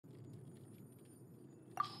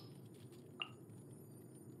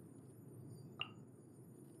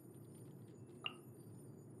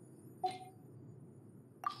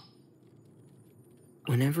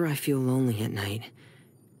Whenever I feel lonely at night,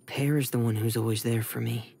 Pear is the one who's always there for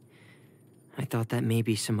me. I thought that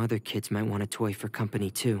maybe some other kids might want a toy for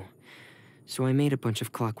company too. So I made a bunch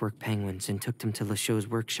of clockwork penguins and took them to LeChaux's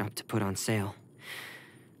workshop to put on sale.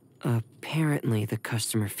 Apparently the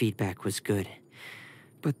customer feedback was good,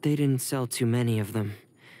 but they didn't sell too many of them.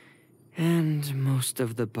 And most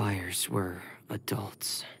of the buyers were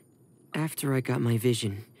adults. After I got my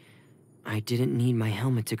vision, I didn't need my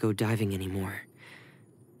helmet to go diving anymore.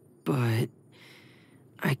 But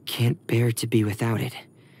I can't bear to be without it.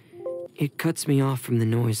 It cuts me off from the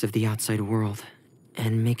noise of the outside world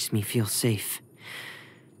and makes me feel safe.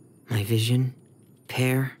 My vision,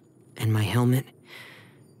 Pear, and my helmet,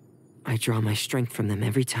 I draw my strength from them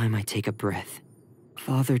every time I take a breath.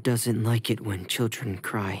 Father doesn't like it when children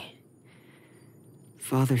cry.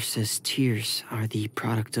 Father says tears are the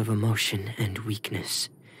product of emotion and weakness.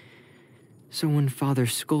 So when Father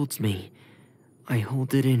scolds me, I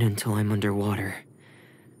hold it in until I'm underwater,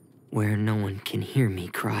 where no one can hear me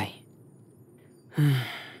cry.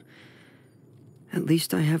 At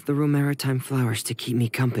least I have the Romaritime flowers to keep me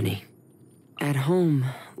company. At home,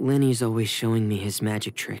 Lenny's always showing me his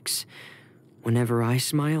magic tricks. Whenever I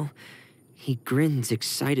smile, he grins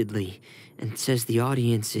excitedly and says the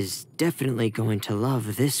audience is definitely going to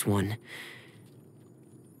love this one.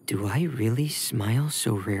 Do I really smile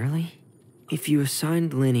so rarely? If you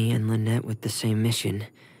assigned Lenny and Lynette with the same mission,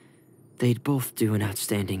 they'd both do an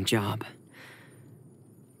outstanding job.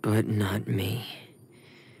 But not me.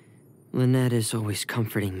 Lynette is always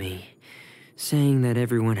comforting me, saying that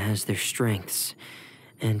everyone has their strengths,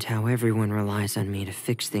 and how everyone relies on me to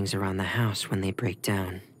fix things around the house when they break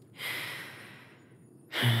down.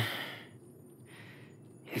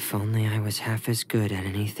 If only I was half as good at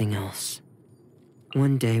anything else.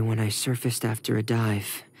 One day when I surfaced after a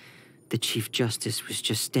dive, the Chief Justice was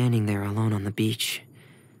just standing there alone on the beach.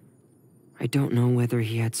 I don't know whether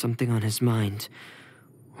he had something on his mind,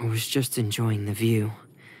 or was just enjoying the view.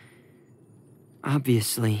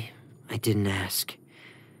 Obviously, I didn't ask.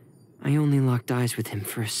 I only locked eyes with him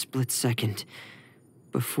for a split second,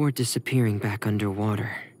 before disappearing back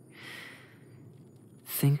underwater.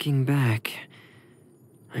 Thinking back,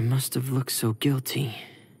 I must have looked so guilty.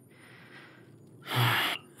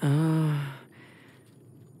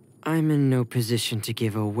 I'm in no position to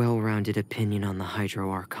give a well-rounded opinion on the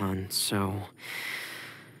Hydro Archon, so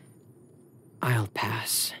I'll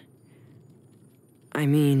pass. I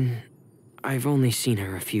mean, I've only seen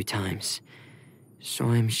her a few times, so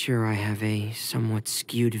I'm sure I have a somewhat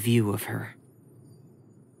skewed view of her.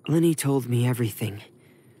 Lenny told me everything.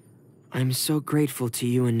 I'm so grateful to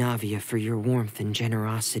you and Navia for your warmth and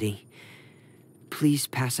generosity. Please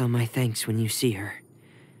pass on my thanks when you see her.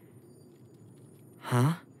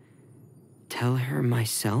 Huh? Tell her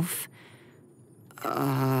myself?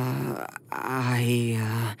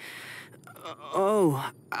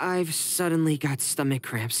 Oh, I've suddenly got stomach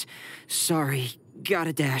cramps. Sorry,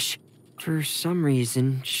 gotta dash. For some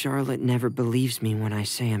reason, Charlotte never believes me when I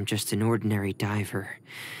say I'm just an ordinary diver.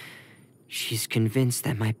 She's convinced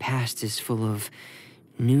that my past is full of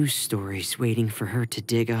news stories waiting for her to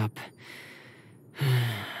dig up.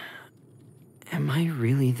 Am I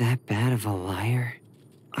really that bad of a liar?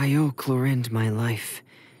 I owe Clorinde my life,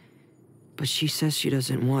 but she says she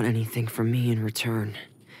doesn't want anything from me in return.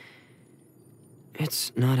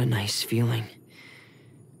 It's not a nice feeling,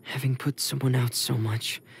 having put someone out so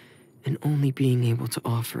much, and only being able to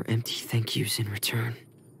offer empty thank yous in return.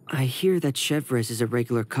 I hear that Chevrez is a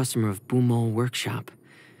regular customer of Boumol Workshop.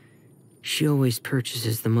 She always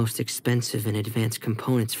purchases the most expensive and advanced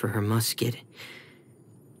components for her musket.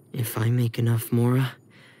 If I make enough Mora,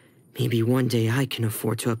 maybe one day I can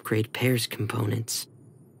afford to upgrade Pear's components.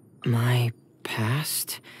 My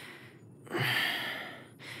past?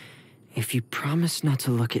 If you promise not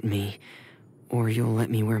to look at me, or you'll let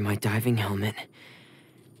me wear my diving helmet,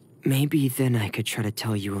 maybe then I could try to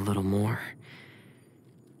tell you a little more.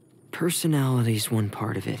 Personality's one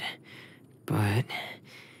part of it, but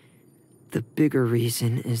the bigger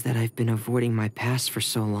reason is that I've been avoiding my past for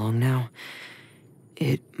so long now,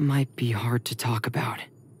 it might be hard to talk about.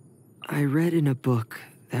 I read in a book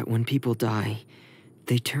that when people die,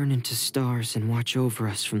 they turn into stars and watch over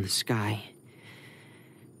us from the sky.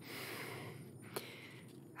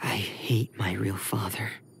 I hate my real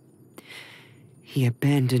father. He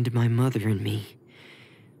abandoned my mother and me,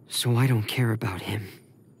 so I don't care about him.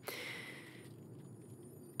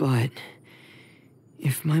 But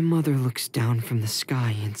if my mother looks down from the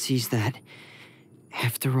sky and sees that,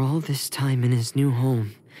 after all this time in his new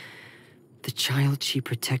home, the child she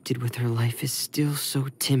protected with her life is still so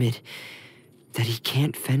timid that he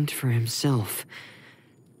can't fend for himself,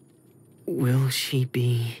 Will she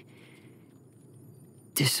be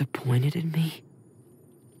disappointed in me?